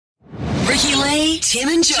Ricki-Lee, Tim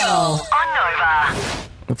and Joel on Nova.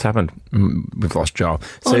 What's happened? We've lost Joel.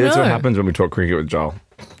 See, that's what happens when we talk cricket with Joel.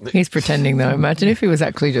 He's pretending, though. Imagine if he was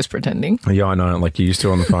actually just pretending. Yeah, I know, like you used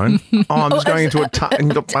to on the phone. I'm just going into a... The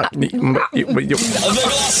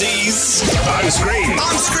Glossys.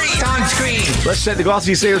 On screen. Let's set the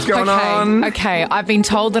Glossy, see what's going on. Okay, I've been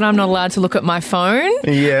told that I'm not allowed to look at my phone.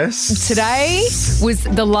 Yes. Today was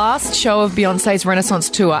the last show of Beyonce's Renaissance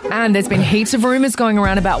tour, and there's been heaps of rumours going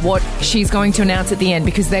around about what she's going to announce at the end,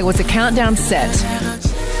 because there was a countdown set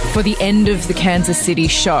for the end of the Kansas City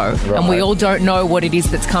show, and we all don't know what it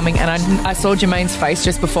is that's coming. And I saw Jermaine's face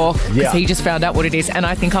just before, because he just found out what it is, and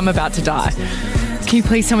I think I'm about to die. Can you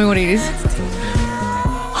please tell me what it is?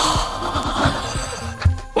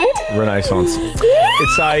 Renaissance.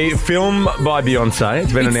 It's a film by Beyonce.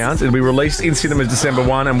 It's been announced. It'll be released in cinemas December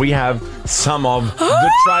 1, and we have some of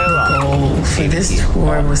the trailer. The goal for this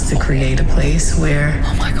tour was to create a place where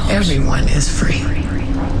everyone is free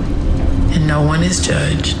and no one is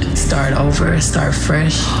judged. Start over, start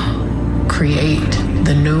fresh, create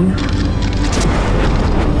the new.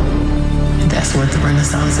 And that's what the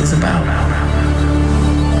Renaissance is about.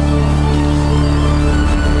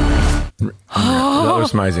 That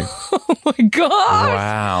was amazing. Oh my God.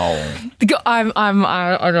 Wow.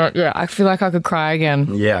 I feel like I could cry again.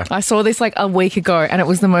 Yeah. I saw this like a week ago, and it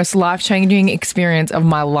was the most life-changing experience of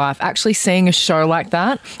my life. Actually seeing a show like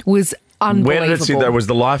that was unbelievable. Where did it sit, though? Was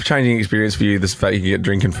the life-changing experience for you this fact you could get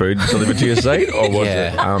drinking food delivered to your seat? Or was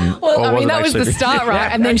it... that was the start,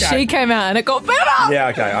 right? And then she came out and it got better. Yeah,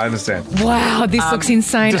 okay, I understand. Wow, this looks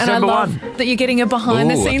insane. December and I love that you're getting a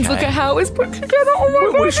behind-the-scenes look at how it was put together. Oh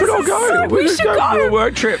my God, We should all go. We should go for a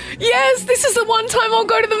work trip. Yes, this is the one time I'll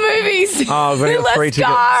go to the movies. Oh, we've got free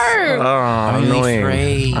tickets. Oh, annoying.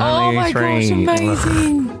 Free. Oh my gosh,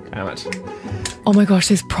 amazing. How much? Oh my gosh,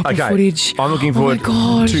 there's proper footage. I'm looking forward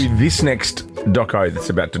to this next doco that's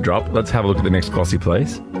about to drop. Let's have a look at the next Glossy,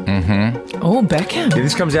 please. Oh, Beckham. Yeah,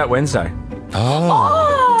 this comes out Wednesday.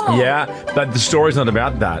 Oh. Yeah, but the story's not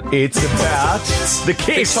about that. It's about the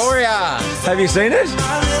kiss. Victoria. Have you seen it?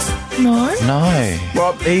 No. No.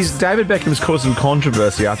 Well, David Beckham's caused some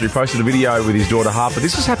controversy after he posted a video with his daughter Harper.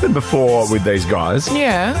 This has happened before with these guys.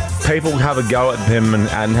 Yeah. People have a go at him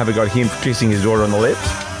and have a go at him for kissing his daughter on the lips.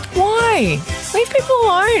 Why? Leave people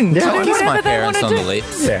alone. Yeah, to I do Kiss whatever my they want parents to on do. the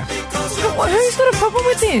lips. Yeah. Who's got a problem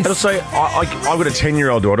with this? And also, I've got a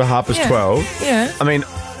 10-year-old daughter. Harper's 12. Yeah. I mean,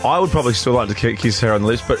 I would probably still like to kiss her on the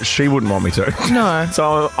lips, but she wouldn't want me to. No.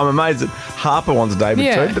 So I'm amazed that Harper wants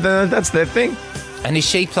David too, but then that's their thing. And is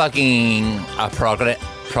she plugging a product?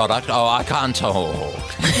 Oh, I can't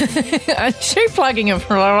talk. Is she plugging a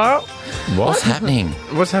product? What's happening?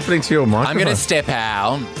 What's happening to your microphone? I'm going to step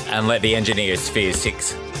out and let the engineers feel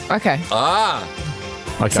six. Okay.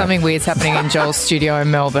 Okay. Something weird's happening in Joel's studio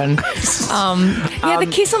in Melbourne. The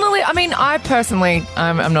kiss on the lip. I mean, I personally,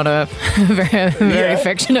 I'm not a very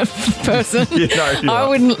affectionate person.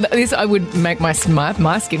 I would make my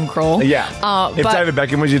skin crawl. Yeah. If David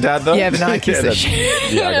Beckham was your dad, though. Yeah, but no, I kiss the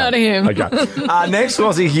shit out of him. Okay. Next,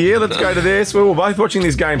 Aussie here. Let's go to this. We were both watching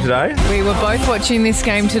this game today. We were both watching this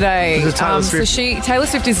game today. This is Taylor Swift. So Taylor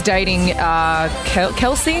Swift is dating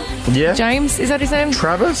Kelsey. Yeah. James, is that his name?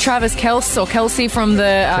 Travis Kelsey from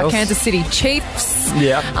the Kansas City Chiefs.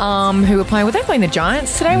 Yeah. Who were playing? Were they playing the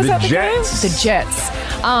Giants today? Was that the Jets. game? The Jets.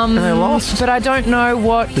 And they lost. But I don't know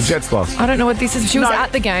what... The Jets lost. I don't know what this is. She was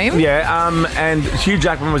at the game. Yeah, and Hugh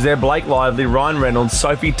Jackman was there, Blake Lively, Ryan Reynolds,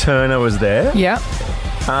 Sophie Turner was there. Yeah.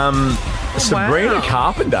 Sabrina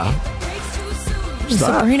Carpenter.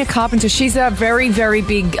 Sabrina Carpenter. She's a very, very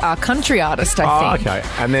big country artist, I think. Okay.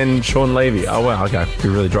 And then Sean Levy. Oh, wow, okay.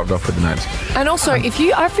 You really dropped off with the names. And also, I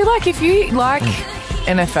feel like if you like...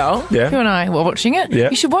 NFL. Yeah. You and I were watching it. Yeah.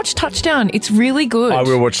 You should watch Touchdown. It's really good. I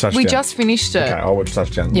will watch Touchdown. We just finished it. Okay, I'll watch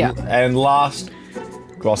Touchdown. Yeah. And last,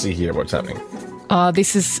 Glossy here. What's happening?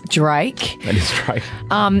 This is Drake. That is Drake.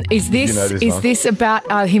 Is this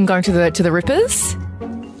about him going to the Rippers?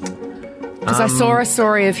 Because I saw a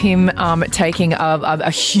story of him taking a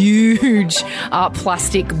huge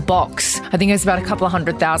plastic box. I think there's about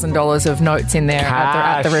 $200,000 of notes in there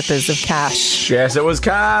at the Rippers of cash. Yes, it was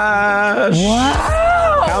cash.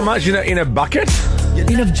 Wow. How much in a bucket?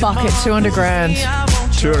 In a bucket, $200,000.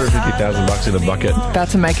 $250,000 in a bucket. About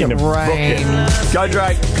to make it rain. Go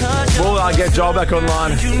Drake. We'll get Joel back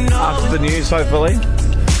online after the news, hopefully.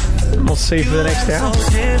 And we'll see you for the next hour.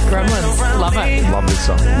 Gremlins. Love it. Love this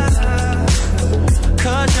song.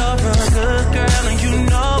 'Cause you're a good girl and you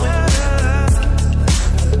know it.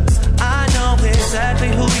 I know exactly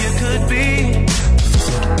who you could be.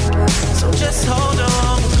 So just hold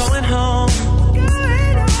on, we're going home.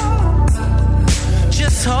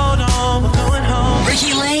 Just hold on, we're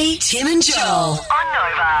Tim and Joel on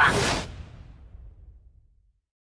Nova.